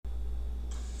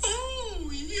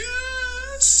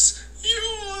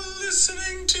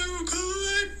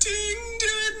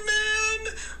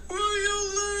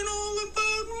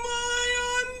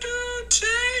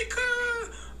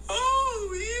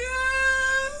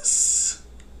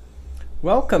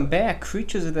Welcome back,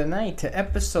 Creatures of the Night, to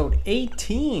episode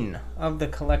 18 of the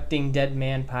Collecting Dead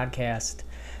Man podcast.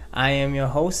 I am your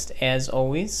host, as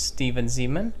always, Steven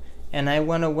Zeman, and I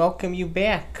want to welcome you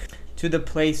back to the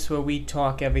place where we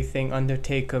talk everything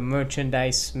Undertaker,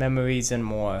 merchandise, memories, and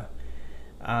more.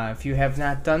 If you have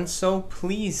not done so,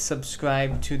 please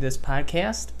subscribe to this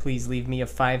podcast. Please leave me a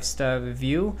 5-star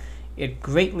review. It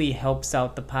greatly helps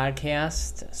out the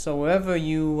podcast. So wherever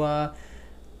you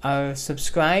are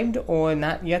subscribed or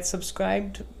not yet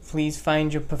subscribed, please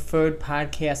find your preferred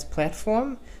podcast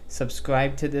platform,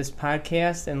 subscribe to this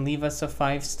podcast, and leave us a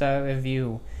 5-star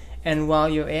review. And while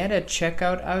you're at it, check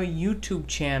out our YouTube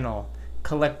channel,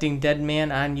 Collecting Dead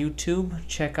Man on YouTube.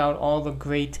 Check out all the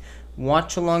great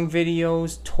watch-along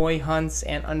videos, toy hunts,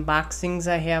 and unboxings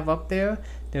I have up there.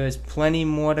 There is plenty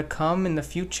more to come in the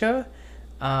future.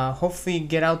 Hopefully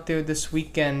get out there this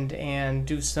weekend and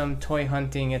do some toy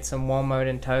hunting at some Walmart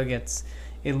and Targets.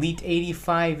 Elite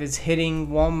 85 is hitting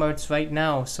Walmarts right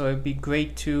now, so it'd be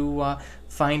great to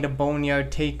find a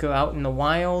Boneyard Taker out in the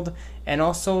wild. And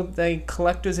also the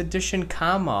Collector's Edition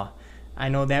Kama. I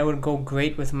know that would go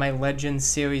great with my Legends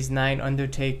Series 9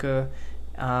 Undertaker.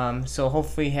 So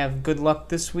hopefully have good luck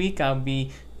this week. I'll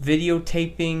be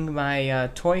videotaping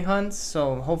my toy hunts,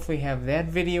 so hopefully have that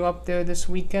video up there this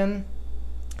weekend.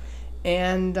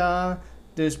 And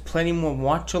there's plenty more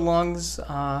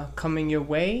watch-alongs coming your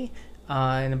way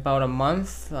in about a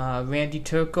month. Randy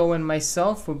Turco and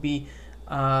myself will be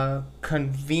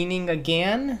convening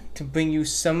again to bring you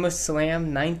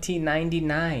SummerSlam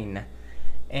 1999.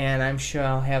 And I'm sure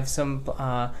I'll have some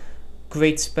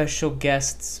great special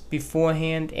guests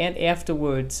beforehand and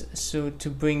afterwards, so to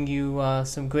bring you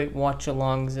some great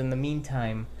watch-alongs in the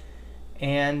meantime.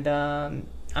 And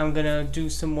I'm going to do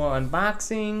some more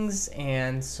unboxings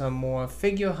and some more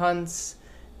figure hunts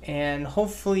and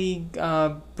hopefully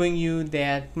bring you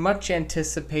that much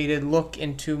anticipated look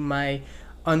into my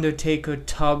Undertaker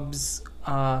Tubs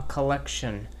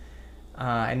collection.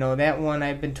 I know that one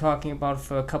I've been talking about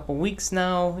for a couple weeks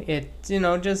now.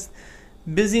 Just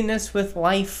busyness with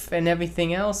life and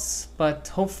everything else, but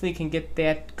hopefully can get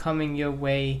that coming your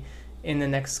way in the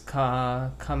next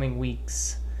coming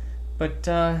weeks. But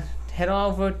head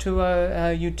over to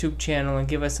our YouTube channel and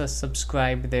give us a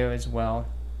subscribe there as well.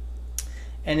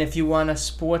 And if you want to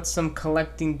sport some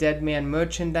Collecting Dead Man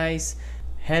merchandise,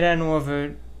 head on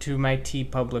over to my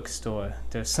TeePublic store.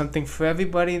 There's something for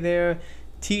everybody there.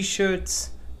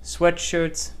 T-shirts,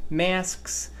 sweatshirts,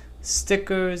 masks,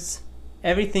 stickers,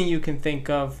 everything you can think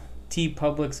of.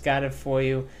 TeePublic's got it for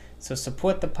you. So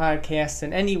support the podcast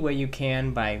in any way you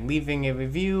can by leaving a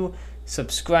review,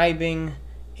 subscribing,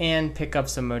 and pick up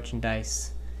some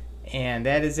merchandise. And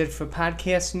that is it for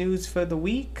podcast news for the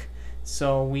week.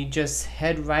 So we just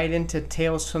head right into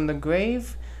Tales from the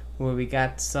Grave, where we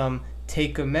got some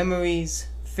Taker memories,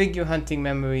 figure hunting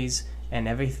memories, and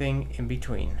everything in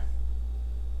between.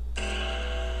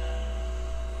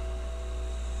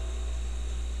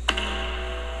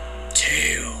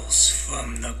 Tales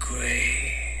from the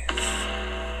Grave.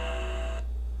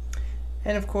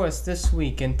 And of course, this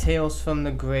week in Tales from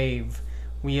the Grave,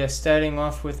 we are starting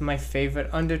off with my favorite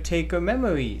Undertaker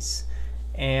memories.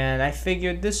 And I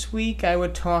figured this week I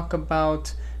would talk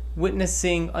about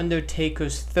witnessing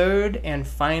Undertaker's third and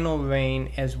final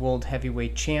reign as World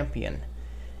Heavyweight Champion.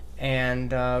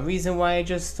 And the reason why I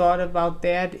just thought about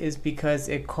that is because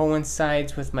it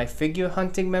coincides with my figure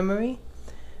hunting memory.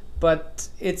 But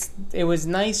it was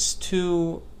nice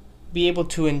to be able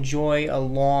to enjoy a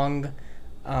long,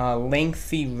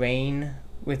 lengthy reign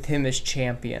with him as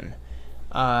champion.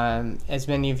 As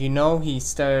many of you know, he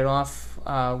started off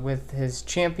with his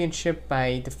championship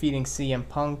by defeating CM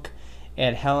Punk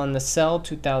at Hell in the Cell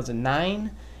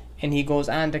 2009, and he goes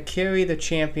on to carry the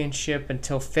championship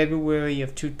until February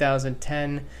of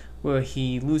 2010, where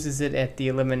he loses it at the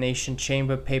Elimination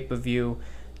Chamber pay-per-view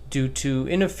due to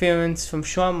interference from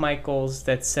Shawn Michaels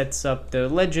that sets up the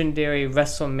legendary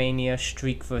WrestleMania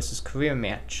Streak vs. Career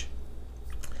match.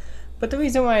 But the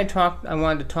reason why I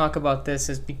wanted to talk about this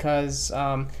is because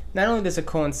not only does it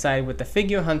coincide with the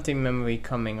figure hunting memory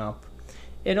coming up,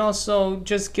 it also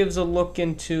just gives a look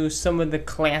into some of the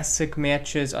classic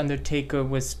matches Undertaker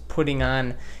was putting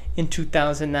on in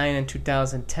 2009 and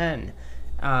 2010.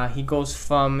 He goes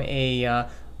from a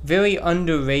very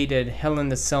underrated Hell in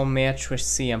the Cell match with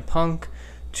CM Punk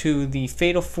to the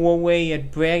Fatal 4-Way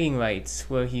at Bragging Rights,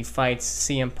 where he fights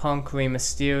CM Punk, Rey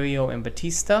Mysterio, and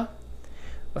Batista.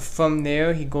 From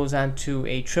there, he goes on to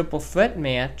a triple threat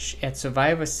match at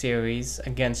Survivor Series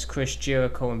against Chris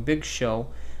Jericho and Big Show.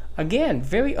 Again,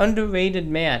 very underrated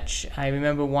match. I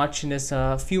remember watching this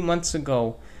a few months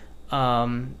ago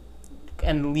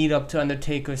and lead up to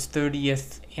Undertaker's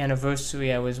 30th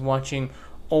anniversary, I was watching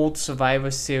old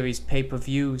Survivor Series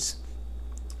pay-per-views,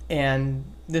 and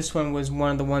this one was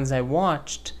one of the ones I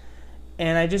watched.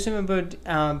 And I just remembered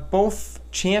both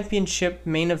championship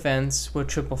main events were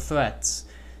triple threats.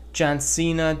 John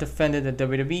Cena defended the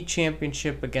WWE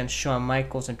Championship against Shawn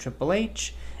Michaels and Triple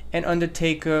H, and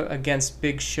Undertaker against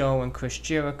Big Show and Chris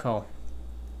Jericho.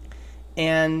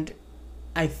 And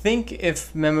I think,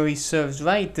 if memory serves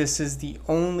right, this is the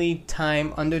only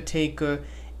time Undertaker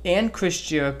and Chris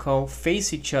Jericho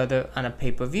face each other on a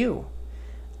pay-per-view.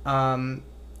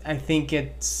 I think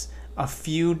it's a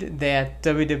feud that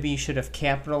WWE should have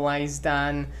capitalized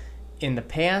on in the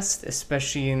past,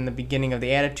 especially in the beginning of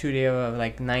the Attitude Era of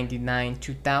like 99,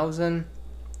 2000.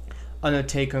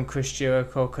 Undertaker and Chris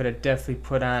Jericho could have definitely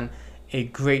put on a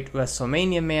great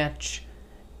WrestleMania match.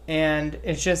 And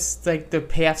it's just like their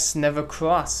paths never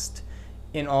crossed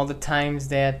in all the times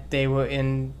that they were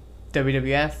in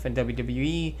WWF and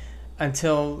WWE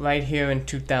until right here in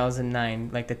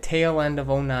 2009. Like the tail end of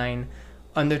 2009,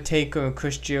 Undertaker and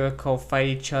Chris Jericho fight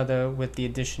each other with the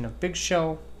addition of Big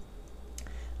Show.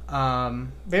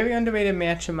 Very underrated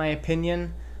match in my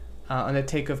opinion.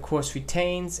 Undertaker, of course,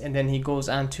 retains, and then he goes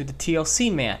on to the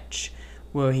TLC match,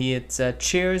 where it's a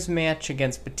chairs match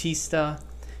against Batista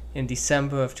in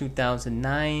December of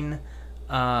 2009.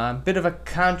 Bit of a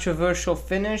controversial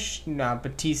finish.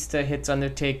 Batista hits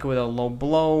Undertaker with a low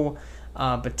blow.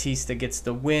 Batista gets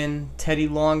the win. Teddy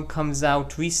Long comes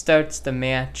out, restarts the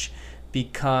match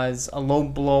because a low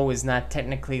blow is not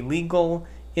technically legal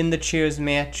in the chairs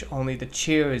match. Only the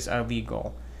chairs are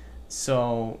legal.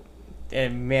 So the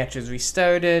match is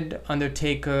restarted.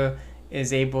 Undertaker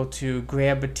is able to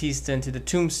grab Batista into the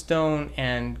tombstone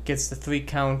and gets the 3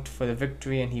 count for the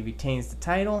victory, and he retains the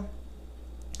title.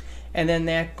 And then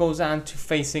that goes on to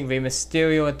facing Rey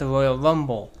Mysterio at the Royal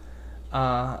Rumble.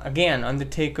 Again,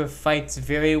 Undertaker fights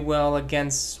very well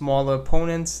against smaller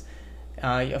opponents.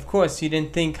 Of course, you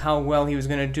didn't think how well he was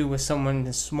going to do with someone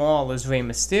as small as Rey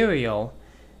Mysterio.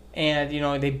 And,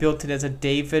 they built it as a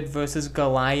David versus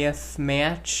Goliath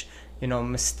match.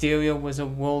 Mysterio was a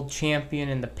world champion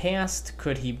in the past.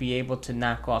 Could he be able to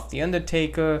knock off The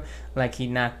Undertaker like he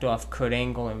knocked off Kurt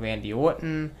Angle and Randy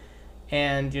Orton?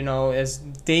 And, as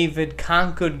David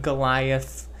conquered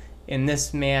Goliath in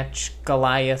this match,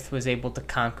 Goliath was able to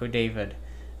conquer David.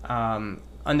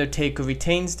 Undertaker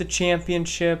retains the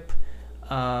championship.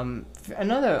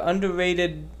 Another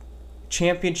underrated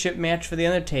championship match for The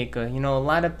Undertaker. A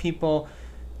lot of people,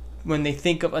 when they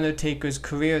think of Undertaker's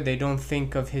career, they don't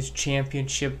think of his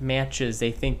championship matches.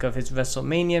 They think of his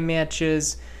WrestleMania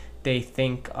matches. They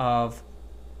think of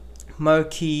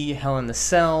marquee Hell in the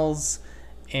Cells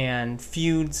and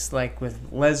feuds like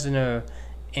with Lesnar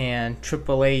and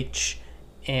Triple H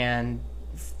and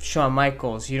Shawn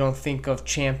Michaels. You don't think of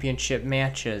championship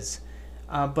matches.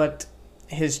 But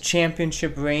his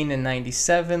championship reign in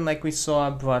 97, like we saw,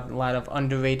 brought a lot of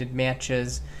underrated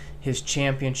matches. His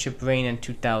championship reign in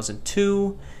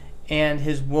 2002, and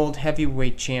his World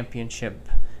Heavyweight Championship.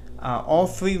 All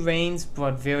 3 reigns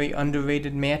brought very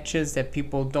underrated matches that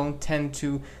people don't tend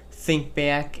to think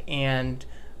back and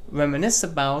reminisce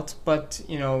about. But,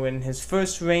 in his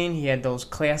first reign, he had those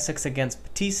classics against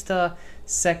Batista.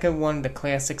 Second one, the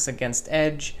classics against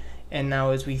Edge. And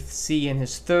now, as we see in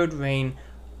his third reign,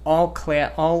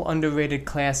 all underrated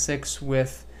classics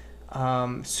with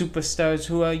superstars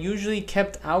who are usually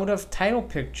kept out of title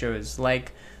pictures,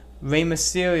 like Rey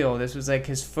Mysterio. This was like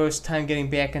his first time getting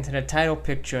back into the title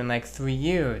picture in like 3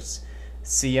 years.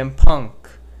 CM Punk,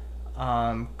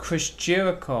 Chris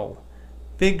Jericho,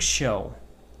 Big Show,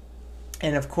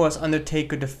 and of course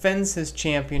Undertaker defends his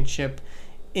championship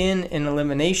in an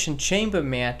Elimination Chamber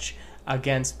match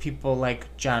against people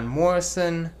like John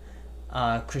Morrison,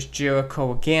 Chris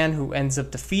Jericho again, who ends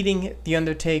up defeating The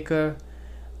Undertaker,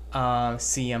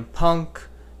 CM Punk,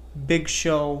 Big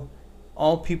Show,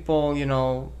 all people,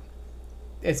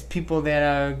 it's people that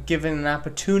are given an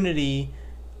opportunity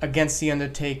against The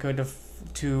Undertaker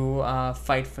to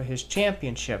fight for his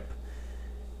championship.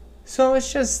 So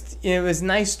it was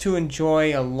nice to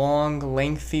enjoy a long,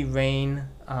 lengthy reign.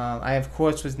 I, of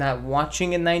course, was not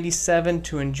watching in 97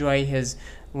 to enjoy his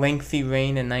lengthy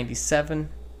reign in 97.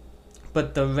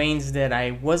 But the reigns that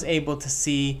I was able to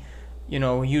see,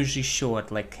 usually short,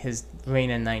 like his reign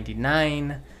in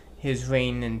 99, his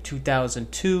reign in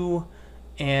 2002,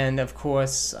 and of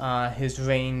course his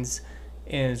reigns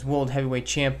in his World Heavyweight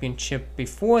Championship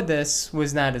before this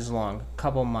was not as long, a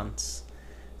couple months.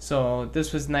 So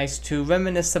this was nice to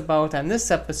reminisce about on this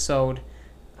episode,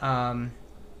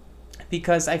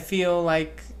 because I feel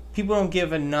like people don't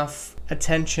give enough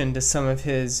attention to some of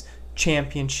his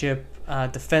championship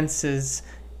defenses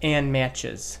and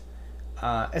matches.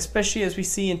 Especially as we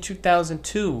see in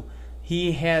 2002,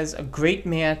 he has a great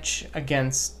match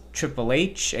against Triple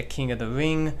H at King of the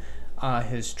Ring,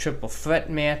 his triple threat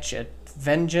match at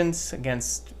Vengeance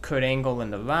against Kurt Angle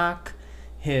and The Rock,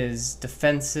 his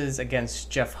defenses against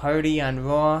Jeff Hardy on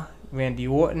Raw, Randy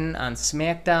Orton on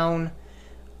SmackDown.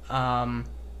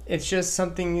 It's just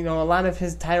something, a lot of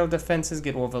his title defenses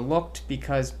get overlooked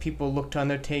because people look to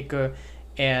Undertaker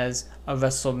as a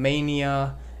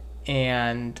WrestleMania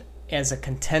and as a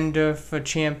contender for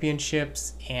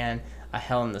championships and a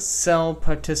Hell in a Cell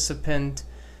participant.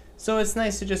 So it's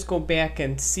nice to just go back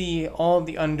and see all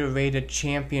the underrated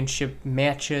championship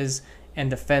matches and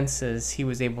defenses he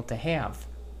was able to have.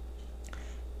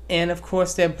 And of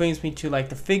course that brings me to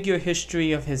the figure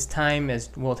history of his time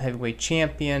as World Heavyweight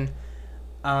Champion.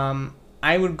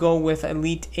 I would go with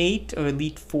Elite 8 or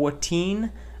Elite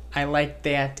 14. I like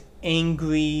that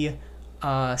angry,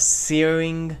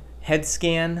 searing head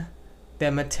scan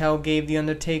that Mattel gave The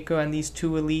Undertaker on these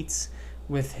two elites,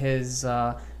 with his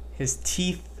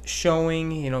teeth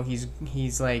showing. He's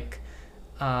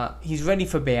ready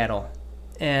for battle,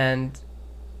 and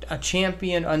a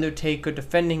champion Undertaker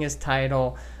defending his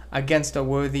title against a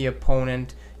worthy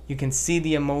opponent. You can see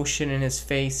the emotion in his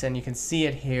face, and you can see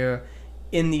it here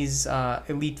in these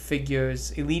elite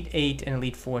figures, Elite 8 and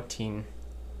Elite 14.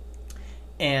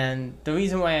 And the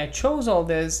reason why I chose all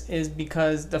this is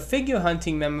because the figure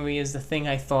hunting memory is the thing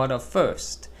I thought of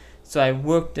first. So I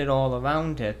worked it all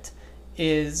around it.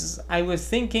 I was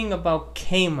thinking about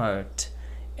Kmart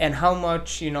and how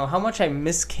much I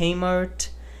miss Kmart.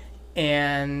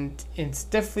 And it's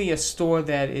definitely a store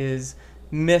that is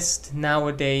missed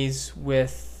nowadays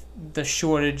with the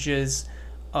shortages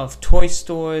of toy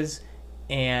stores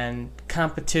and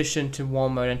competition to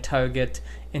Walmart and Target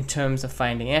in terms of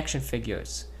finding action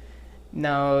figures.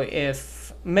 Now,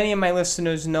 if many of my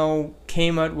listeners know,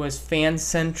 Kmart was fan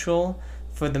central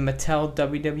for the Mattel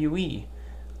WWE.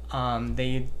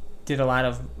 They did a lot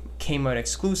of Kmart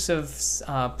exclusive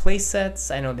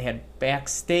playsets. I know they had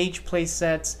backstage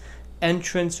playsets,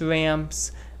 entrance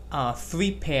ramps,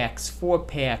 3-packs,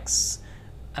 4-packs,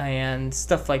 and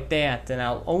stuff like that. And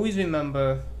I'll always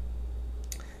remember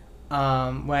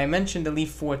when I mentioned Elite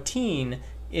 14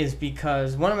 is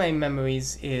because one of my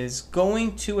memories is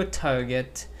going to a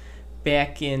Target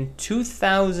back in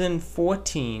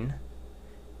 2014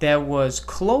 that was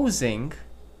closing,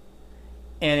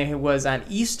 and it was on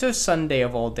Easter Sunday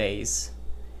of all days,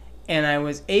 and I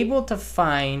was able to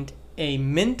find a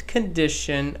mint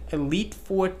condition Elite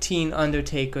 14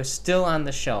 Undertaker still on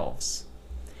the shelves.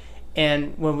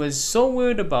 And what was so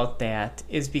weird about that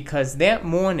is because that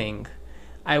morning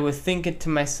I was thinking to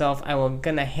myself, I was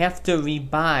gonna have to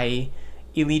rebuy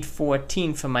Elite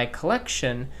 14 for my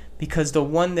collection because the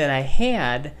one that I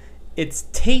had, its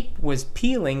tape was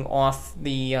peeling off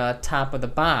the top of the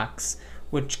box,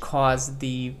 which caused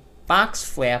the box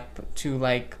flap to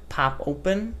pop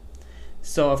open.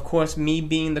 So of course, me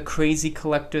being the crazy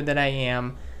collector that I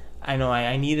am, I know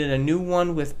I needed a new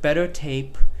one with better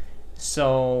tape.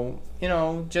 So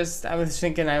I was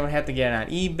thinking I would have to get it on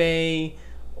eBay,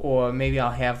 or maybe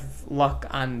I'll have luck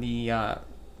on the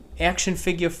action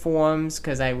figure forums,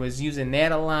 because I was using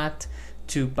that a lot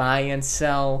to buy and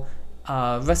sell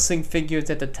wrestling figures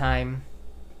at the time.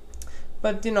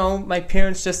 But my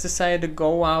parents just decided to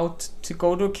go to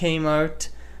Kmart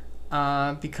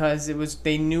because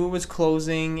they knew it was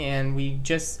closing, and we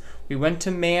went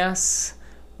to Mass.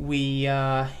 We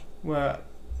were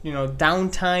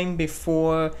downtime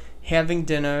before having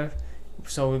dinner.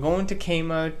 So we're going to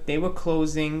Kmart. They were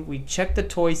closing. We checked the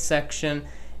toy section,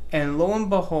 and lo and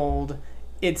behold,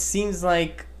 it seems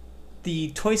like the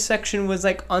toy section was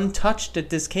untouched at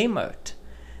this Kmart.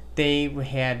 They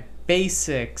had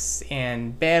basics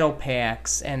and battle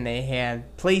packs, and they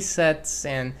had play sets,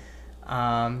 and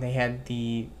they had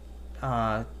the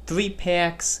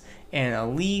 3-packs and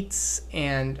elites,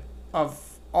 and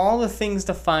of all the things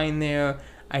to find there,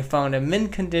 I found a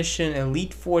mint condition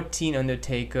Elite 14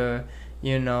 Undertaker.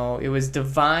 It was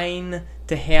divine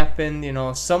to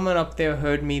happen. Someone up there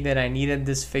heard me that I needed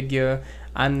this figure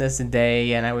on this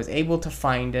day, and I was able to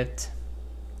find it.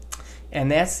 And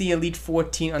that's the Elite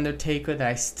 14 Undertaker that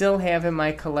I still have in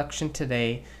my collection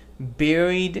today,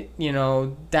 buried,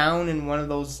 down in one of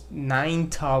those 9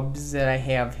 tubs that I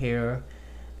have here.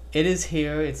 It is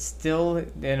here. It's still,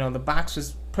 the box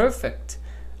was perfect.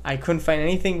 I couldn't find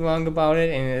anything wrong about it,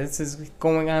 and this is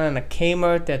going on in a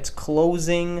Kmart that's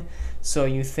closing, so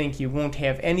you think you won't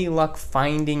have any luck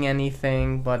finding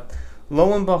anything, but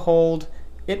lo and behold,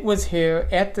 it was here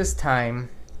at this time,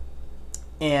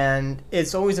 And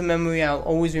it's always a memory I'll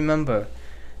always remember.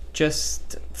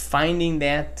 Just finding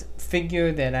that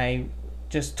figure that I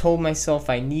just told myself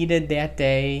I needed that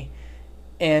day,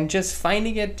 and just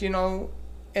finding it, in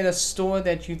a store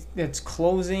that's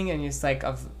closing, and it's like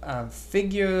a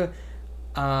figure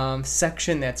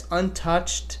section that's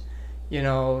untouched.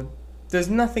 There's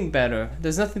nothing better.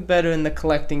 There's nothing better in the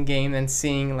collecting game than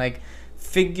seeing like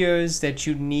figures that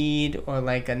you need, or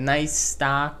like a nice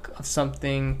stock of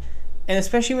something, and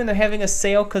especially when they're having a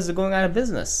sale because they're going out of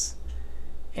business.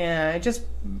 And I just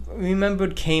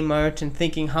remembered Kmart and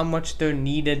thinking how much they're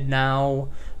needed now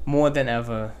more than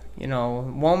ever.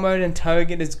 Walmart and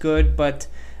Target is good, but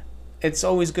it's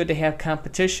always good to have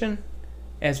competition.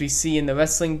 As we see in the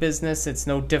wrestling business, it's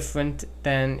no different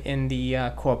than in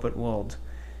the corporate world.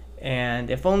 And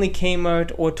if only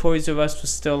Kmart or Toys R Us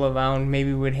was still around,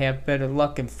 maybe we'd have better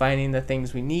luck in finding the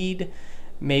things we need.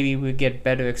 Maybe we'd get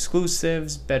better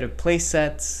exclusives, better play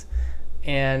sets,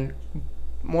 and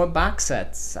more box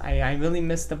sets. I really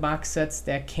miss the box sets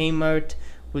that Kmart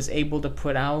was able to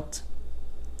put out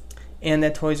and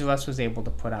that Toys R Us was able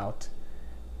to put out.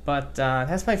 But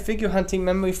that's my figure hunting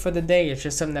memory for the day. It's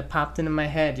just something that popped into my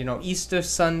head. Easter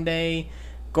Sunday,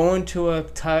 going to a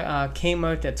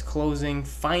Kmart that's closing,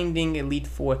 finding Elite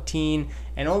 14,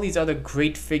 and all these other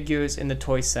great figures in the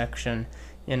toy section.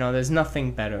 There's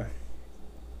nothing better.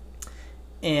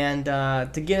 And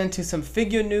to get into some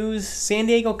figure news, San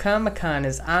Diego Comic-Con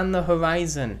is on the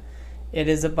horizon. It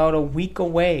is about a week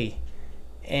away.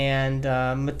 And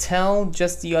Mattel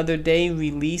just the other day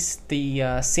released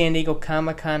the San Diego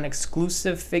Comic-Con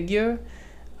exclusive figure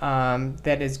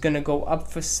that is going to go up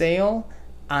for sale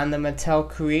on the Mattel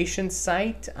Creation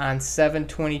site on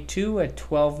 7/22 at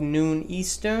 12 noon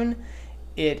Eastern.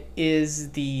 It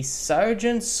is the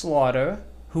Sergeant Slaughter,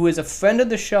 who is a friend of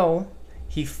the show.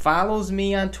 He follows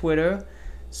me on Twitter.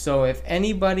 So if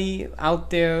anybody out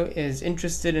there is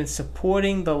interested in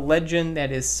supporting the legend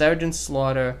that is Sergeant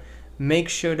Slaughter, make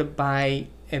sure to buy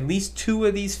at least 2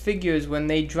 of these figures when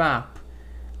they drop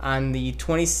on the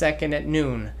 22nd at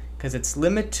noon, because it's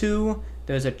limit 2.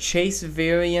 There's a chase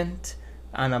variant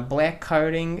on a black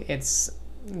carding. It's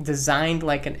designed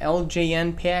like an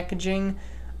LJN packaging.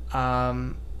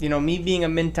 Me being a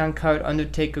mint on card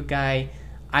Undertaker guy,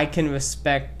 I can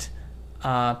respect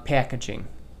packaging,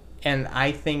 and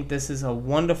I think this is a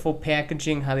wonderful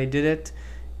packaging how they did it,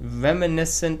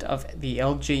 reminiscent of the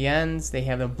LJNs. They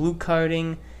have the blue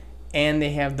carding and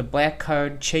they have the black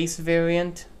card chase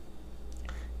variant.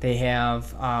 They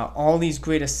have all these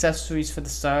great accessories for the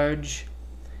Sarge,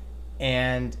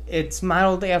 and it's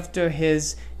modeled after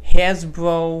his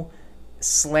Hasbro /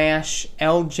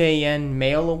 LJN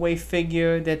mail away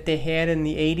figure that they had in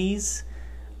the 80s.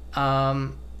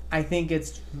 I think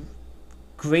it's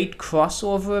great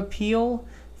crossover appeal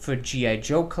for G.I.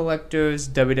 Joe collectors,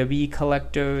 WWE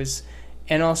collectors,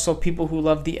 and also people who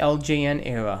love the LJN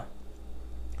era.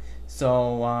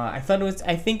 So I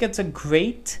think it's a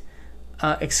great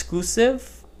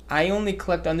exclusive. I only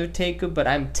collect Undertaker, but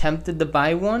I'm tempted to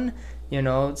buy one.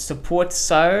 Support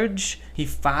Sarge. He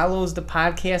follows the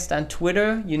podcast on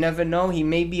Twitter. You never know, he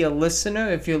may be a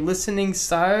listener. If you're listening,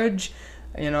 Sarge,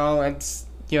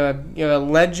 you're a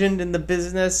legend in the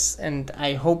business, and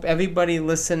I hope everybody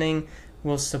listening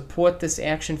will support this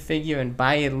action figure and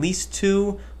buy at least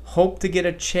 2. Hope to get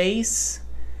a chase,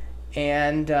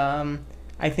 and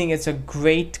I think it's a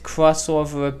great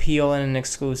crossover appeal and an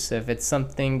exclusive. It's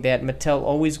something that Mattel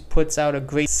always puts out, a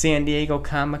great San Diego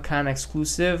Comic-Con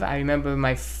exclusive. I remember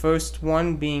my first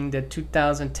one being the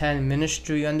 2010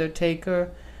 Ministry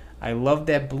Undertaker. I love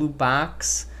that blue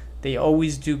box. They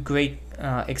always do great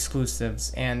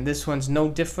exclusives, and this one's no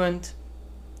different.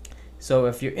 So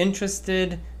if you're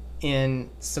interested in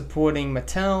supporting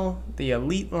Mattel, the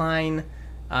Elite line,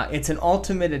 it's an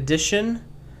Ultimate Edition,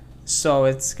 so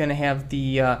it's going to have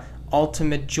the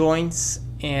Ultimate joints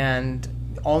and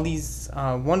all these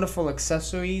wonderful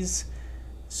accessories.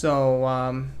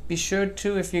 So be sure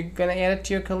to, if you're going to add it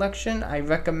to your collection, I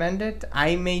recommend it.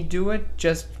 I may do it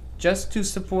just to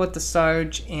support the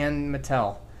Sarge and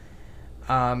Mattel.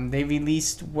 They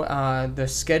released the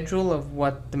schedule of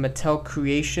what the Mattel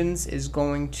Creations is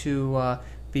going to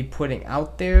be putting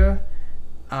out there.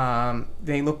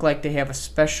 They look like they have a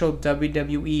special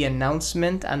WWE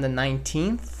announcement on the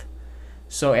 19th.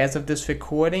 So as of this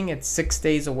recording, it's 6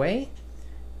 days away.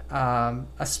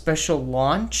 A special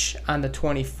launch on the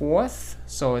 24th,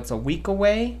 so it's a week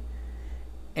away.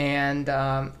 And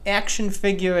Action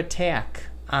Figure Attack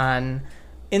on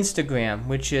Instagram,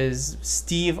 which is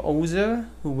Steve Ozer,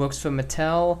 who works for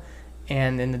Mattel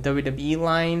and in the WWE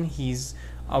line. He's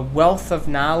a wealth of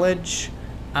knowledge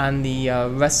on the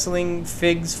Wrestling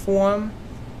Figs forum.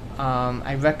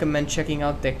 I recommend checking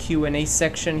out the Q&A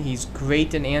section. He's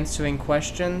great in answering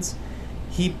questions.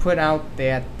 He put out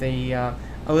that a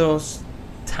little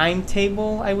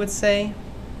timetable, I would say,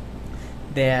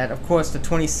 that of course the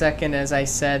 22nd, as I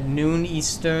said, noon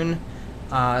Eastern,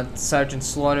 Sergeant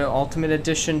Slaughter Ultimate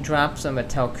Edition drops on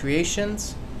Mattel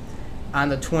Creations. On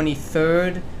the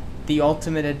 23rd, the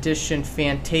Ultimate Edition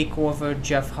Fan Takeover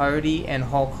Jeff Hardy and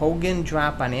Hulk Hogan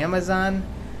drop on Amazon.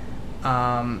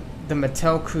 The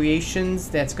Mattel Creations,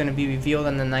 that's going to be revealed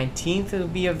on the 19th, it'll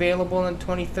be available on the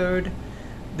 23rd.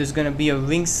 There's going to be a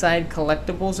Ringside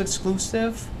Collectibles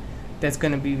exclusive that's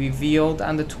going to be revealed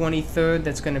on the 23rd.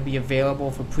 That's going to be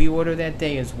available for pre-order that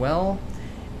day as well.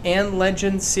 And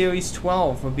Legends Series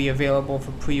 12 will be available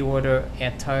for pre-order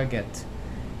at Target.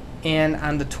 And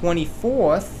on the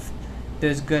 24th,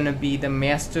 there's going to be the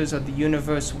Masters of the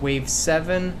Universe Wave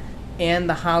 7 and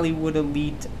the Hollywood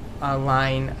Elite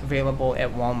line available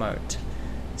at Walmart.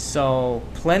 So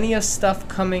plenty of stuff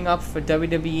coming up for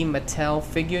WWE Mattel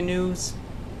figure news.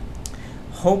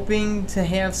 Hoping to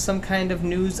have some kind of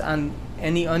news on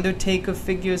any Undertaker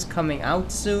figures coming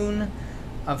out soon.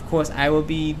 Of course, I will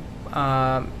be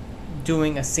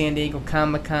doing a San Diego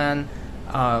Comic-Con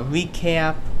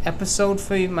recap episode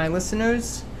for my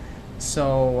listeners.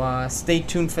 So stay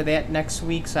tuned for that next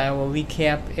week. So I will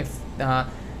recap if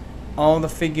all the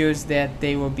figures that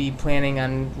they will be planning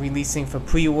on releasing for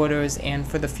pre-orders and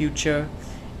for the future.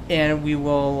 And we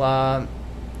will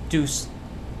do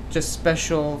just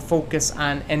special focus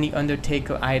on any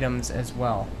Undertaker items as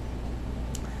well.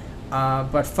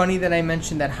 But funny that I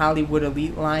mentioned that Hollywood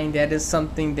Elite line. That is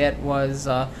something that was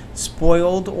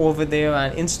spoiled over there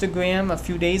on Instagram a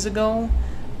few days ago.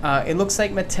 It looks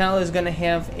like Mattel is going to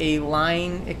have a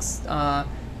line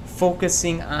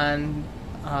focusing on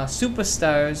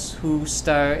superstars who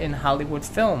star in Hollywood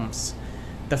films.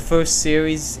 The first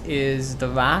series is The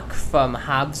Rock from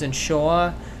Hobbs and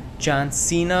Shaw, John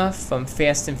Cena from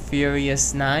Fast and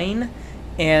Furious 9,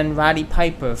 and Roddy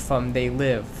Piper from They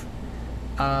Live.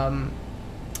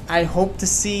 I hope to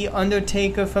see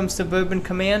Undertaker from Suburban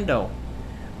Commando.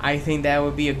 I think that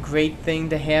would be a great thing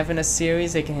to have in a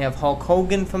series. They can have Hulk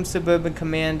Hogan from Suburban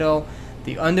Commando,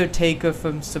 The Undertaker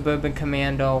from Suburban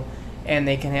Commando, and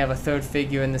they can have a third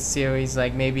figure in the series,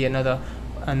 like maybe another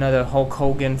Hulk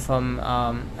Hogan from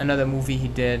another movie he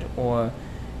did, or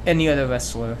any other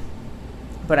wrestler.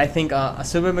 But I think a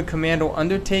Suburban Commando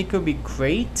Undertaker would be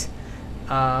great.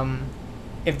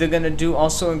 If they're going to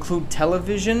also include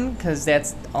television, because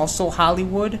that's also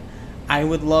Hollywood, I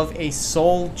would love a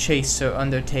Soul Chaser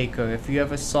Undertaker. If you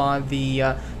ever saw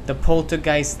the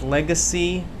Poltergeist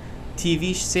Legacy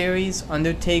TV series,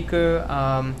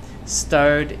 Undertaker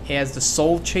starred as the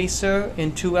Soul Chaser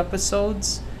in 2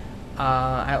 episodes.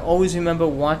 I always remember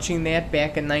watching that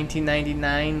back in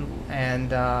 1999,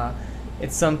 and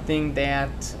it's something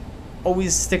that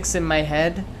always sticks in my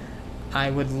head. I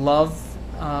would love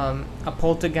a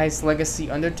Poltergeist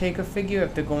Legacy Undertaker figure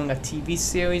if they're going a TV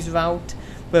series route,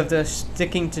 but if they're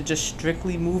sticking to just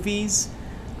strictly movies,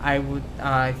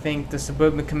 I think the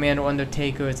Suburban Commando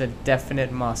Undertaker is a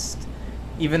definite must.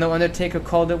 Even though Undertaker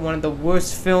called it one of the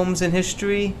worst films in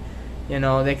history, you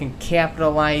know, they can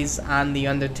capitalize on the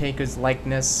Undertaker's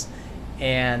likeness,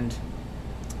 and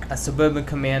a Suburban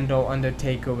Commando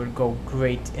Undertaker would go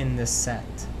great in this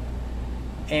set.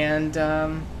 And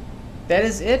that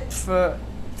is it for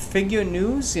figure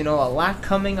news. You know, a lot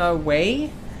coming our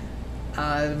way.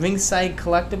 Ringside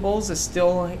Collectibles is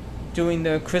still doing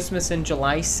their Christmas in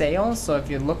July sale, so if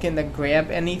you're looking to grab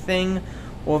anything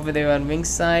over there on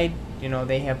Ringside, you know,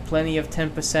 they have plenty of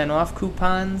 10% off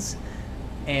coupons,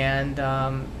 and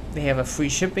they have a free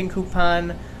shipping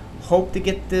coupon. Hope to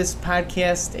get this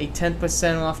podcast a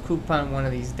 10% off coupon one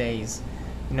of these days.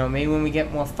 You know, maybe when we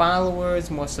get more followers,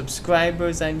 more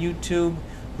subscribers on YouTube,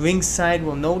 Ringside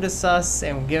will notice us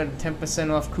and we'll get a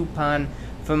 10% off coupon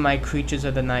for my Creatures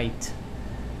of the Night.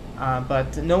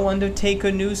 But no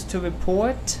Undertaker news to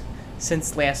report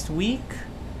since last week.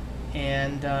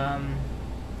 And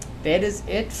that is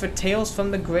it for Tales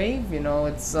from the Grave. You know,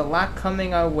 it's a lot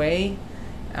coming our way.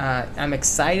 I'm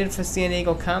excited for San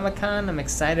Diego Comic-Con. I'm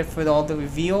excited for all the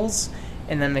reveals.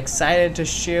 And I'm excited to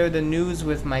share the news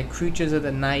with my Creatures of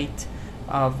the Night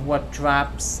of what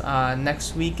drops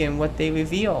next week and what they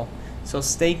reveal. So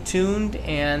stay tuned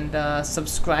and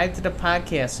subscribe to the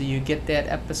podcast so you get that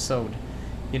episode.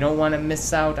 You don't want to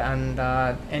miss out on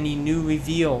any new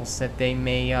reveals that they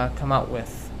may come out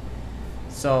with.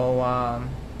 So on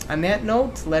that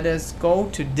note, let us go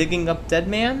to Digging Up Dead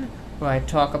Man, where I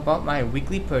talk about my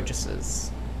weekly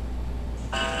purchases.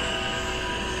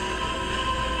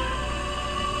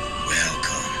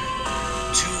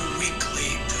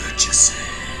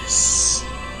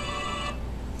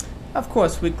 Of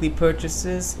course, weekly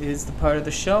purchases is the part of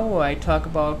the show where I talk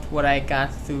about what I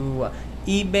got through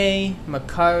eBay,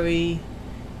 Mercari,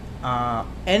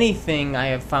 anything I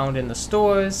have found in the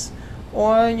stores,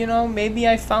 or maybe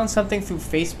I found something through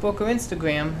Facebook or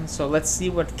Instagram. So let's see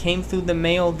what came through the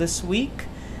mail this week,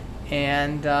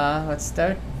 and let's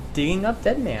start digging up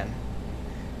Deadman.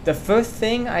 The first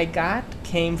thing I got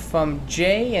came from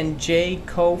J and J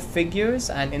Co Figures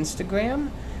on Instagram.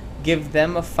 Give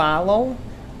them a follow.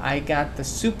 I got the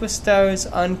Superstars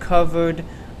Uncovered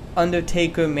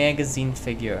Undertaker magazine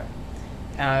figure.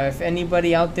 If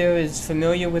anybody out there is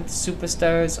familiar with the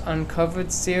Superstars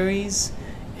Uncovered series,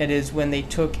 it is when they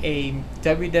took a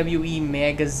WWE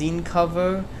magazine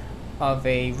cover of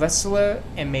a wrestler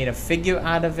and made a figure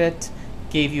out of it,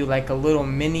 gave you like a little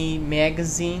mini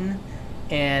magazine,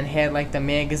 and had like the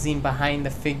magazine behind the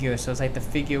figure, so it's like the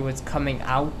figure was coming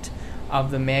out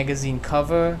of the magazine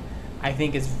cover. I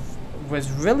think it was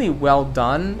really well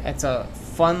done. It's a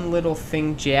fun little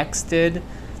thing Jax did,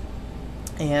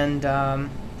 and I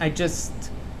had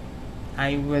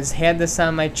this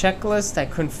on my checklist. I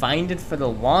couldn't find it for the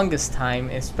longest time,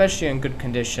 especially in good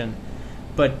condition.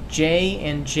 But J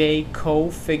and J Co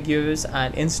Figures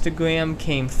on Instagram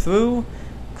came through.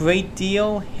 Great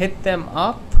deal. Hit them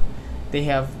up. They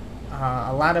have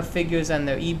a lot of figures on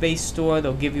their eBay store.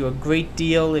 They'll give you a great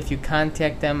deal if you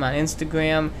contact them on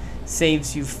Instagram.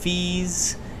 Saves you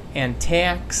fees and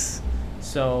tax.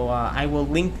 So I will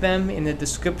link them in the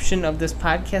description of this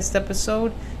podcast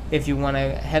episode if you want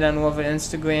to head on over to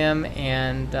Instagram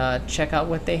and check out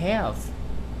what they have.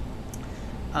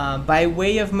 By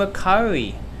way of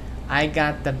Mercari, I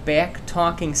got the Back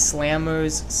Talking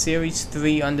Slammers Series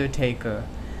 3 Undertaker.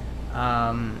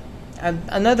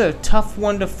 Another tough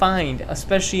one to find,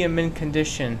 especially in mint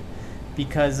condition,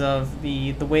 because of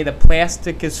the way the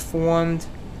plastic is formed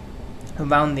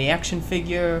around the action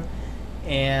figure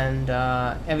and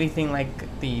everything,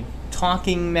 like the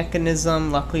talking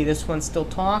mechanism. Luckily this one still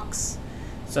talks,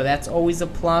 so that's always a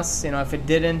plus. If it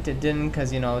didn't,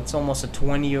 because it's almost a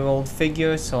 20-year-old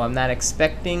figure, so I'm not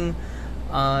expecting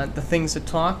the things to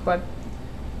talk, but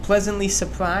pleasantly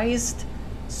surprised.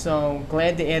 So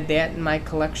glad to add that in my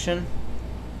collection.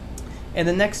 And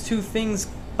the next two things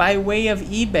by way of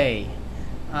eBay.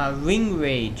 Ring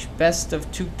Rage Best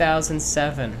of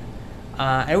 2007.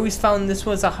 I always found this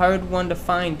was a hard one to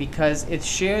find because it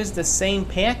shares the same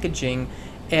packaging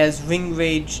as Ring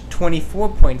Rage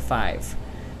 24.5.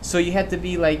 So you have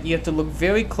to look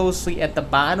very closely at the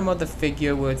bottom of the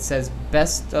figure where it says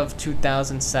Best of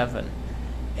 2007.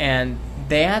 And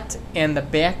that and the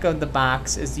back of the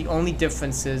box is the only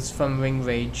differences from Ring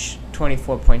Rage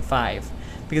 24.5.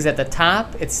 Because at the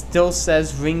top, it still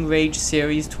says Ring Rage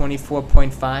Series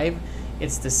 24.5.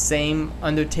 It's the same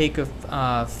Undertaker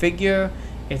figure.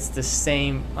 It's the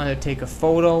same Undertaker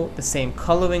photo, the same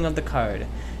coloring of the card.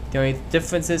 The only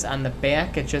difference is on the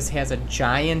back, it just has a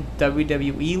giant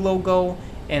WWE logo,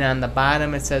 and on the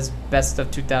bottom it says Best of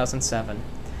 2007.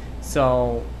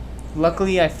 So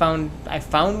luckily I found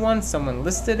one. Someone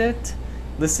listed it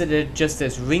just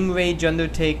as Ring Rage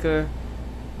Undertaker.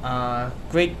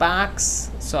 Great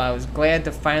box, so I was glad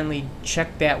to finally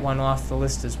check that one off the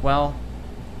list as well.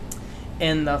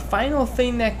 And the final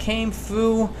thing that came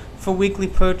through for weekly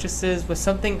purchases was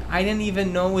something I didn't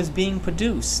even know was being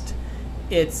produced.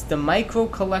 It's the Micro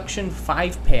Collection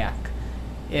 5-pack.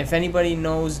 If anybody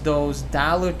knows those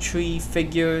Dollar Tree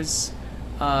figures,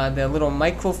 the little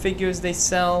micro figures they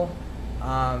sell,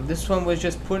 this one was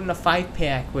just put in a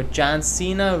 5-pack with John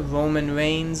Cena, Roman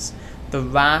Reigns, The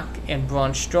Rock, and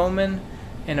Braun Strowman,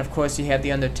 and of course you have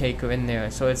the Undertaker in there.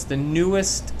 So it's the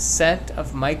newest set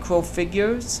of micro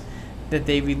figures that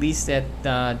they released at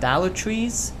Dollar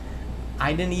Trees.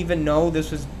 I didn't even know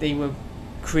they were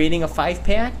creating a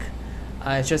 5-pack.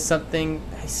 It's just something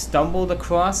I stumbled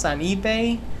across on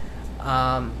eBay.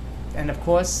 And of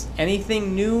course,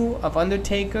 anything new of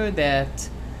Undertaker that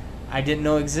I didn't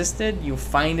know existed, you'll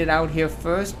find it out here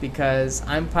first, because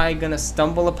I'm probably going to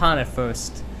stumble upon it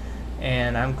first.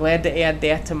 And I'm glad to add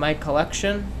that to my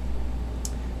collection.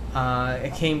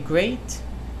 It came great.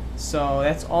 So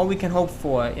that's all we can hope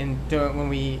for when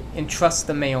we entrust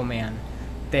the mailman.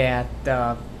 That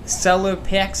the seller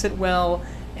packs it well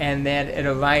and that it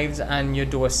arrives on your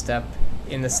doorstep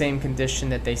in the same condition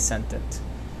that they sent it.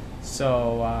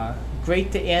 So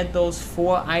great to add those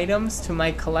 4 items to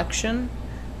my collection.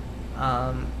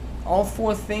 All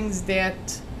 4 things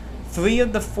that 3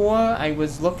 of the 4 I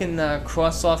was looking to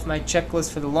cross off my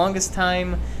checklist for the longest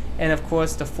time, and of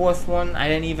course the 4th one I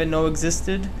didn't even know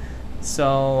existed,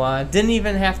 so didn't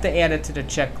even have to add it to the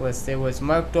checklist. It was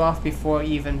marked off before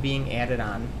even being added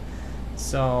on.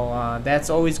 So that's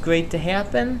always great to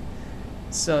happen.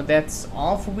 So that's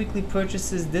all for weekly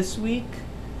purchases this week.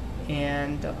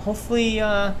 And hopefully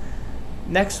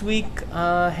next week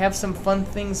have some fun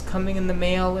things coming in the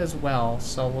mail as well.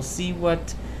 So we'll see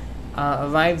what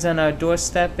arrives on our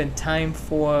doorstep in time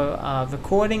for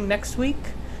recording next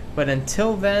week. But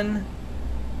until then,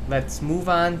 let's move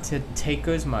on to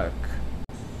Taker's Mark.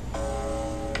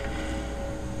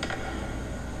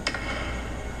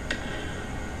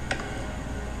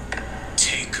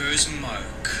 Taker's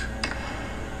Mark.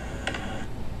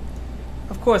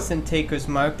 Of course, in Taker's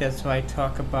Mark, that's where I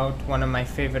talk about one of my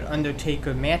favorite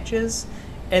Undertaker matches,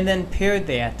 and then pair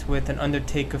that with an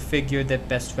Undertaker figure that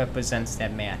best represents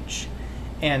that match.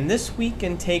 And this week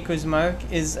in Taker's Mark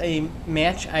is a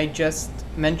match I just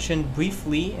mentioned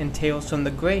briefly in Tales from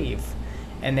the Grave,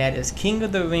 and that is King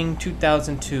of the Ring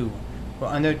 2002,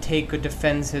 where Undertaker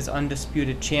defends his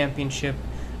undisputed championship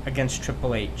against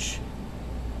Triple H.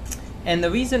 And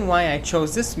the reason why I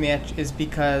chose this match is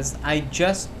because I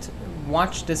just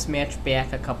watched this match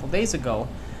back a couple days ago.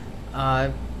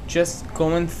 Just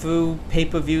going through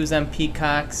pay-per-views on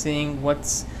Peacock, seeing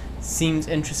what seems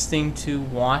interesting to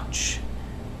watch.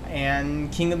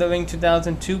 And King of the Ring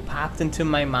 2002 popped into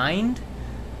my mind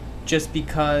just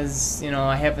because,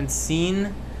 I haven't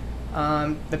seen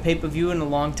the pay-per-view in a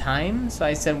long time. So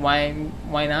I said, why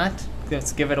not?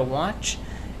 Let's give it a watch.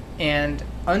 And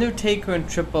Undertaker and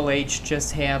Triple H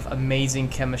just have amazing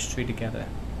chemistry together.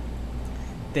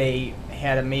 They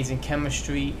had amazing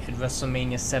chemistry at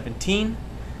WrestleMania 17.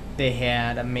 They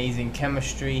had amazing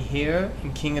chemistry here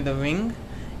in King of the Ring.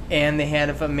 And they had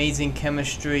amazing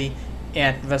chemistry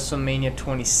at WrestleMania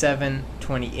 27,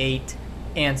 28,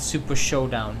 and Super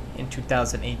Showdown in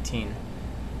 2018.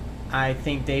 I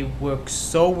think they work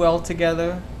so well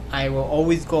together. I will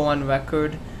always go on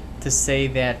record to say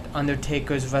that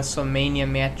Undertaker's WrestleMania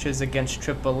matches against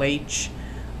Triple H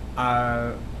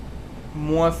are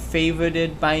more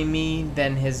favorited by me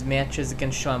than his matches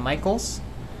against Shawn Michaels.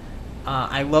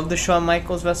 I love the Shawn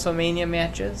Michaels WrestleMania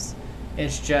matches.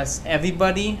 It's just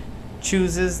everybody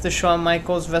chooses the Shawn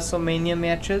Michaels WrestleMania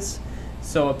matches,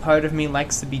 so a part of me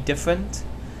likes to be different.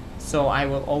 So I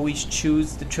will always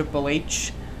choose the Triple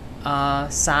H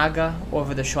saga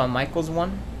over the Shawn Michaels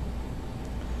one.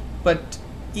 But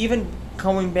even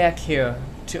going back here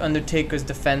to Undertaker's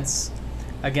defense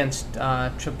against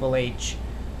Triple H,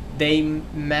 they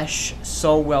mesh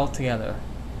so well together.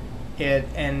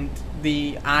 And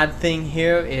the odd thing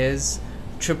here is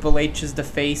Triple H is the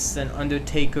face and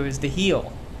Undertaker is the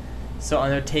heel. So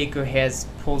Undertaker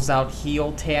pulls out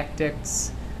heel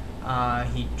tactics.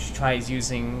 He tries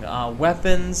using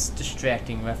weapons,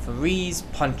 distracting referees,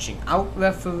 punching out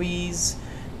referees.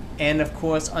 And of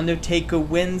course, Undertaker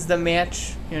wins the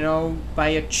match, by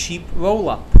a cheap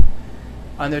roll-up.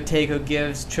 Undertaker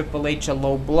gives Triple H a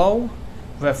low blow.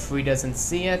 Referee doesn't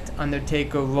see it.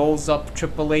 Undertaker rolls up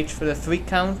Triple H for the 3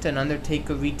 count, and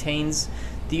Undertaker retains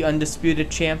the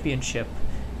Undisputed Championship.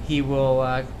 He will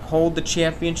hold the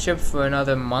championship for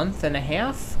another month and a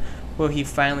half, where he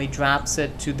finally drops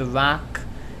it to The Rock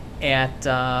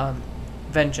at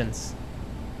Vengeance.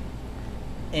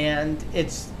 And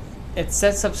it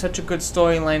sets up such a good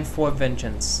storyline for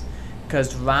Vengeance,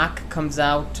 because Rock comes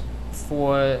out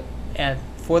for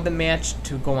the match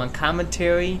to go on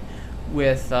commentary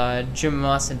with Jim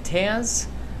Ross and Taz.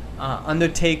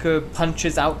 Undertaker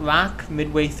punches out Rock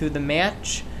midway through the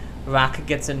match. Rock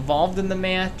gets involved in the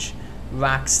match.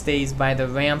 Rock stays by the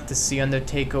ramp to see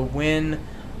Undertaker win.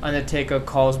 Undertaker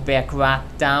calls back Rock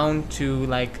down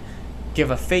to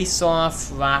give a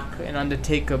face-off. Rock and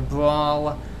Undertaker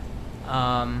brawl.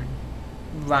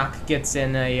 Rock gets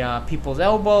in a people's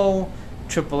elbow.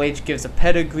 Triple H gives a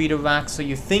pedigree to Rock, so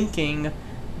you're thinking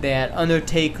that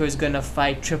Undertaker is going to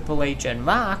fight Triple H and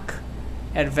Rock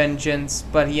at Vengeance,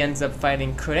 but he ends up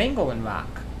fighting Kurt Angle and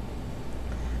Rock.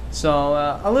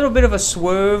 So a little bit of a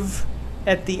swerve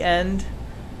at the end,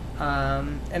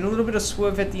 and a little bit of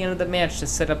swerve at the end of the match to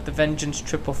set up the Vengeance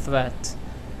triple threat.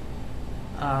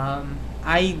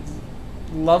 I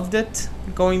loved it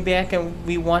going back and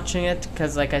rewatching it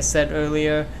because, like I said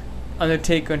earlier,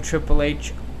 Undertaker and Triple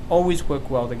H always work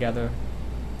well together.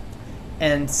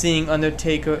 And seeing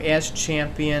Undertaker as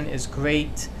champion is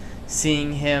great.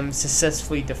 Seeing him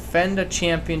successfully defend a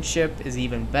championship is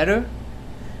even better.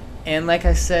 And like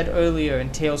I said earlier in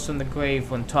Tales from the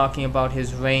Grave, when talking about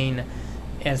his reign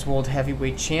as World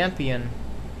Heavyweight Champion,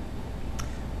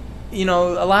 a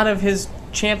lot of his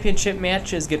championship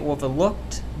matches get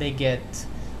overlooked. They get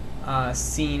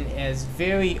seen as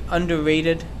very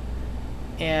underrated.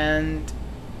 And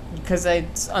because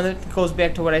it goes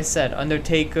back to what I said,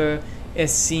 Undertaker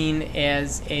is seen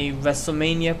as a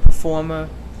WrestleMania performer.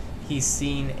 He's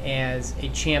seen as a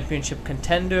championship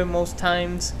contender most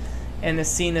times, and is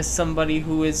seen as somebody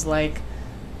who is like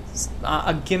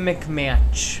a gimmick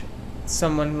match,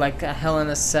 someone like a Hell in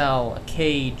a Cell, a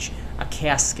cage, a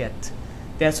casket.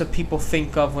 That's what people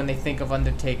think of when they think of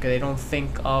Undertaker. They don't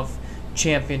think of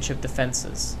championship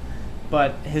defenses.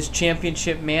 But his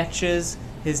championship matches,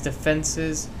 his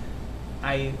defenses,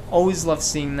 I always love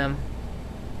seeing them.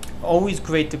 Always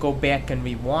great to go back and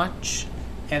rewatch,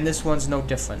 and this one's no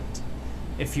different.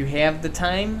 If you have the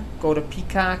time, go to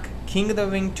Peacock, King of the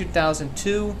Ring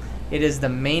 2002. It is the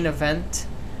main event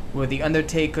where The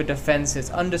Undertaker defends his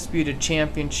undisputed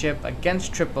championship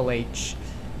against Triple H,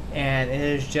 and it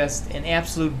is just an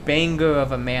absolute banger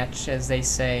of a match, as they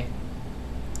say.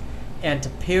 And to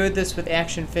pair this with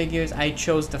action figures, I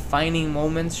chose Defining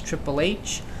Moments Triple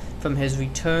H from his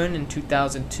return in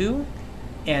 2002,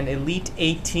 and Elite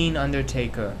 18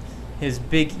 Undertaker. His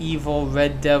big evil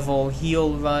Red Devil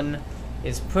heel run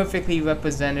is perfectly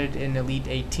represented in Elite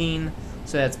 18,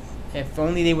 so that's, if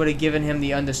only they would have given him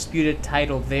the undisputed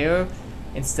title there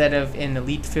instead of in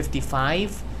Elite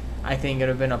 55, I think it would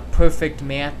have been a perfect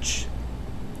match.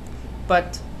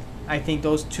 But I think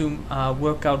those two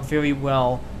work out very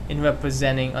well in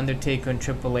representing Undertaker and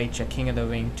Triple H at King of the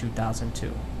Ring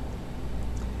 2002.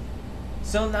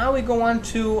 So now we go on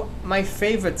to my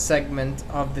favorite segment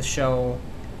of the show,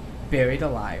 Buried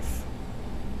Alive.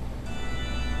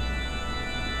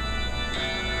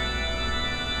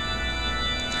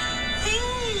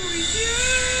 Oh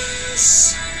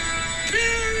yes!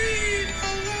 Buried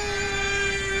alive!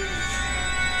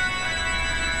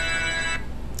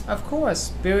 Of course,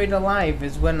 Buried Alive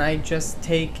is when I just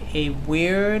take a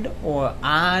weird or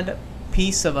odd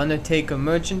piece of Undertaker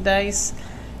merchandise,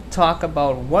 talk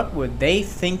about what were they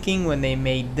thinking when they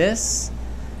made this,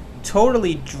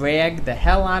 totally drag the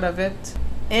hell out of it,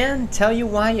 and tell you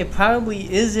why it probably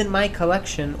is in my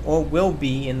collection or will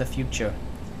be in the future.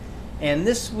 And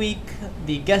this week,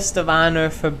 the guest of honor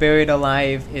for Buried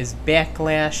Alive is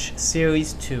Backlash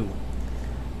Series 2.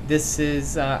 This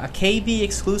is a KB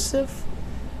exclusive.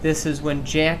 This is when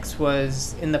Jakks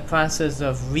was in the process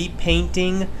of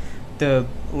repainting the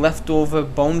leftover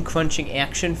bone-crunching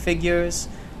action figures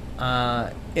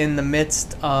in the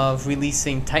midst of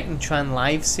releasing Titantron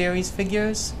Live series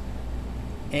figures.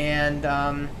 And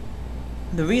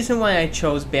the reason why I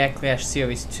chose Backlash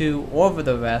Series 2 over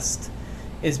the rest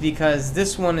is because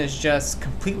this one is just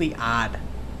completely odd.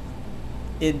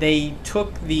 They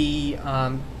took the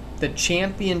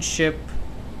championship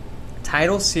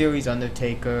title series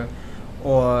Undertaker,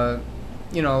 or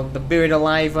the Buried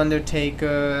Alive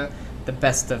Undertaker, the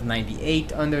Best of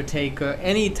 98 Undertaker,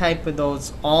 any type of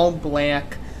those all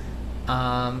black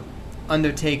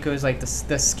Undertakers, like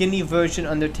the skinny version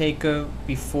Undertaker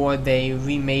before they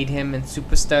remade him in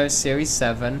Superstars Series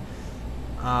 7.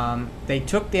 They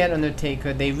took that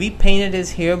Undertaker, they repainted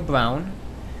his hair brown,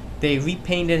 they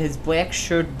repainted his black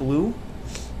shirt blue,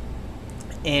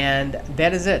 and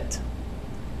that is it.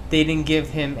 They didn't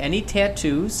give him any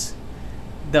tattoos.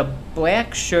 The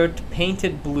black shirt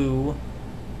painted blue,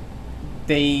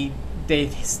 they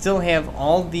still have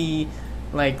all the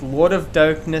Lord of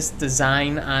Darkness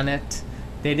design on it.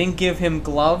 They didn't give him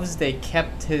gloves. They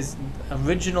kept his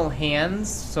original hands,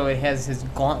 so it has his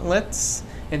gauntlets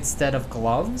instead of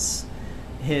gloves.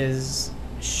 His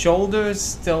shoulders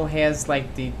still has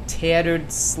the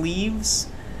tattered sleeves,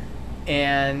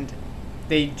 and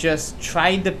they just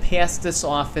tried to pass this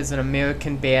off as an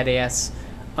American Badass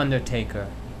Undertaker.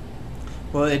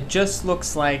 Well, it just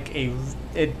looks like a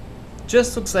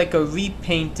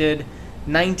repainted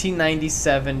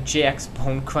 1997 Jakks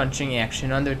bone crunching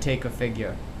action Undertaker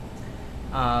figure.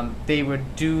 They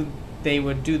would do the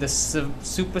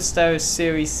Superstars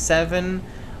Series 7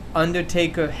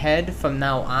 Undertaker head from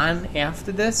now on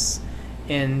after this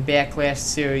in Backlash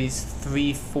Series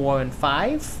 3, 4, and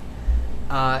 5.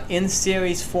 In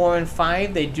Series 4 and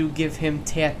 5, they do give him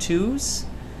tattoos.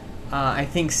 I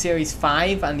think Series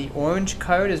 5 on the orange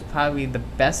card is probably the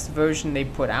best version they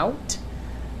put out.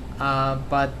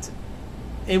 But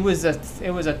it was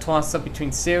a toss-up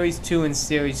between Series 2 and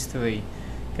Series 3.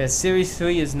 Because Series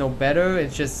 3 is no better.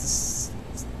 It's just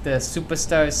the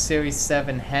Superstars Series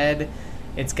 7 head.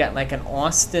 It's got an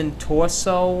Austin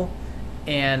torso,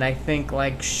 and I think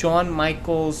Shawn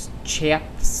Michaels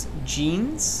chaps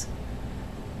jeans.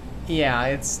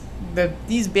 Yeah,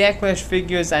 these Backlash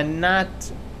figures are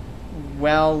not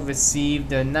well received.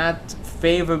 They're not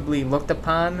favorably looked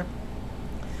upon.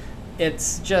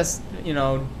 It's just,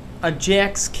 a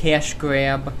Jakks cash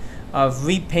grab of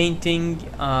repainting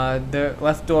the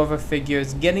leftover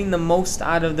figures, getting the most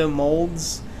out of their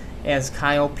molds, as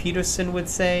Kyle Peterson would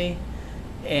say.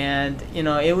 And,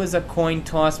 it was a coin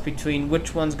toss between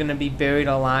which one's going to be buried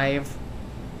alive.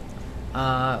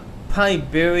 Probably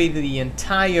bury the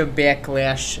entire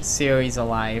Backlash series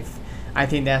alive. I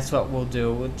think that's what we'll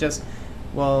do.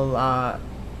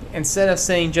 Instead of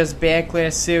saying just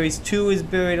Backlash Series 2 is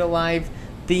buried alive,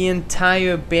 the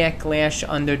entire Backlash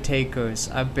Undertakers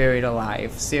are buried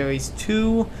alive. Series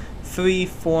 2, 3,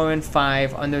 4, and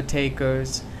 5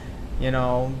 Undertakers.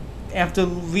 After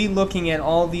re-looking at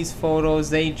all these photos,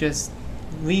 they just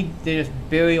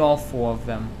bury all 4 of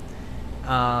them.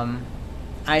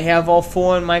 I have all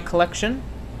 4 in my collection.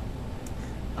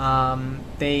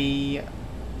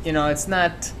 It's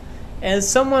not... As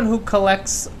someone who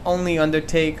collects only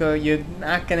Undertaker, you're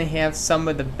not going to have some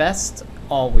of the best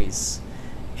always.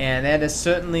 And that is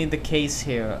certainly the case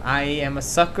here. I am a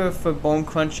sucker for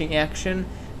bone-crunching action.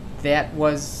 That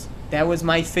was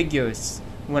my figures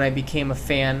when I became a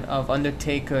fan of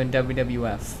Undertaker and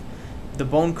WWF. The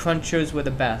Bone Crunchers were the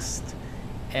best.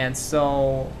 And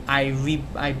so I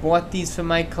bought these for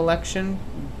my collection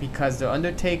because they're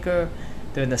Undertaker,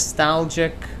 they're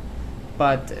nostalgic,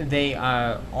 but they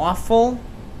are awful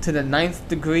to the 9th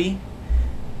degree.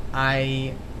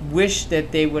 I wish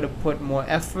that they would have put more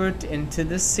effort into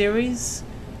this series.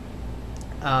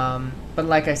 But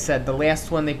like I said, the last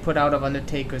one they put out of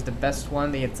Undertaker is the best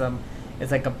one. It's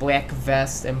like a black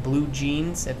vest and blue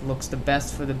jeans. It looks the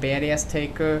best for the Badass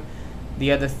Taker.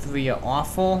 The other 3 are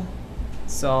awful.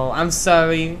 So I'm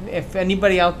sorry. If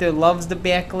anybody out there loves the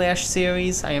Backlash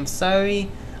series, I am sorry.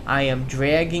 I am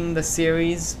dragging the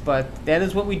series, but that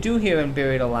is what we do here in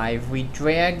Buried Alive. We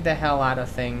drag the hell out of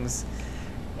things.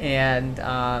 And,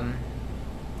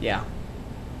 yeah.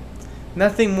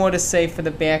 Nothing more to say for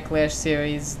the Backlash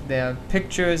series. The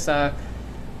pictures are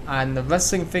on the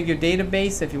Wrestling Figure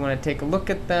Database if you want to take a look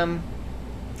at them.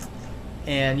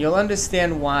 And you'll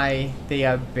understand why they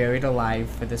are buried alive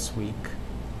for this week.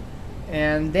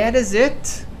 And that is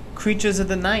it. Creatures of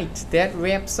the Night. That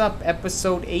wraps up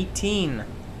episode 18.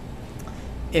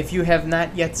 If you have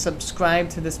not yet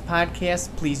subscribed to this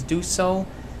podcast, please do so.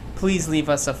 Please leave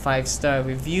us a 5-star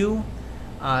review.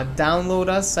 Download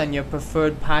us on your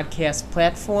preferred podcast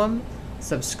platform.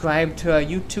 Subscribe to our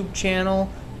YouTube channel.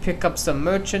 Pick up some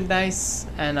merchandise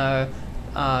and our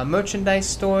merchandise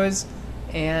stores.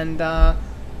 And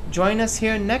join us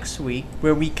here next week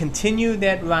where we continue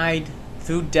that ride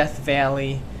through Death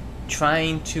Valley,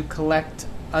 trying to collect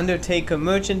Undertaker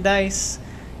merchandise,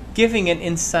 giving an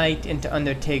insight into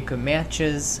Undertaker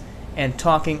matches, and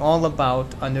talking all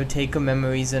about Undertaker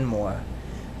memories and more.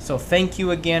 So thank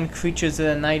you again, Creatures of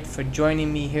the Night, for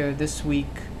joining me here this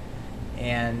week.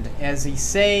 And as we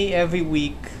say every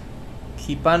week,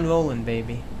 keep on rolling,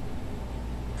 baby.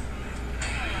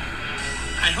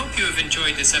 I hope you have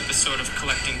enjoyed this episode of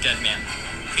Collecting Dead Man.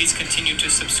 Please continue to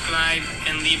subscribe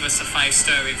and leave us a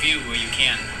 5-star review where you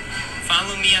can.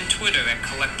 Follow me on Twitter at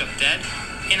CollectUpDead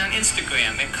and on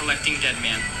Instagram at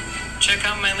CollectingDeadMan. Check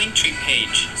out my Linktree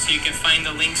page so you can find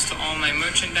the links to all my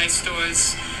merchandise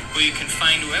stores, where you can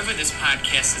find wherever this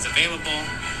podcast is available,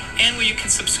 and where you can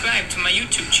subscribe to my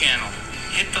YouTube channel.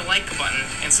 Hit the like button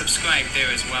and subscribe there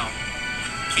as well.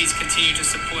 Please continue to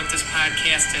support this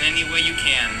podcast in any way you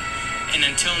can. And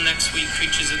until next week,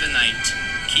 Creatures of the Night,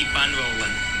 keep on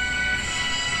rolling.